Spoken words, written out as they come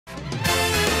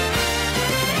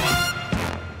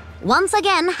Once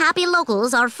again, happy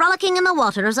locals are frolicking in the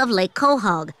waters of Lake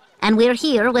Quahog, and we're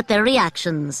here with their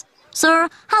reactions. Sir,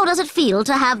 how does it feel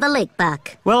to have the lake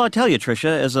back? Well, I tell you,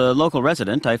 Tricia, as a local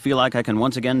resident, I feel like I can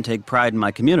once again take pride in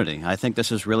my community. I think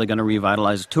this is really going to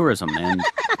revitalize tourism,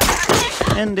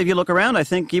 and if you look around, I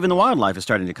think even the wildlife is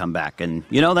starting to come back. And,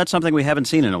 you know, that's something we haven't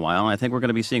seen in a while. I think we're going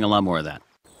to be seeing a lot more of that.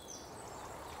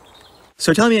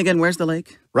 So tell me again, where's the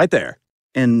lake? Right there.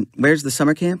 And where's the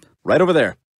summer camp? Right over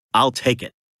there. I'll take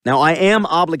it. Now, I am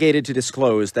obligated to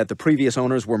disclose that the previous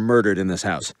owners were murdered in this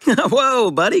house.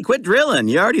 Whoa, buddy, quit drilling.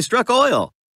 You already struck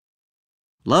oil.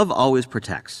 Love always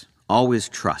protects, always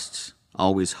trusts,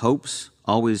 always hopes,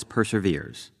 always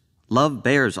perseveres. Love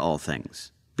bears all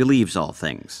things, believes all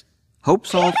things,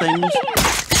 hopes all things,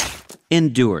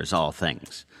 endures all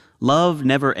things. Love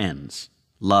never ends.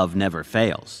 Love never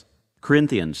fails.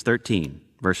 Corinthians 13,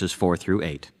 verses 4 through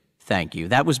 8. Thank you.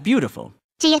 That was beautiful.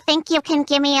 Do you think you can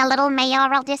give me a little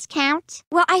mayoral discount?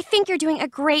 Well, I think you're doing a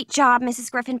great job, Mrs.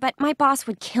 Griffin, but my boss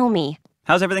would kill me.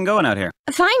 How's everything going out here?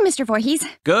 Fine, Mr. Voorhees.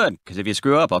 Good, because if you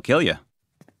screw up, I'll kill you.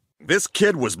 This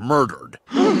kid was murdered.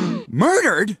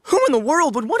 Murdered? Who in the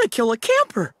world would want to kill a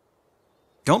camper?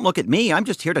 Don't look at me. I'm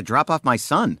just here to drop off my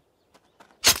son.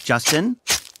 Justin,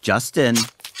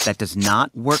 that does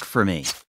not work for me.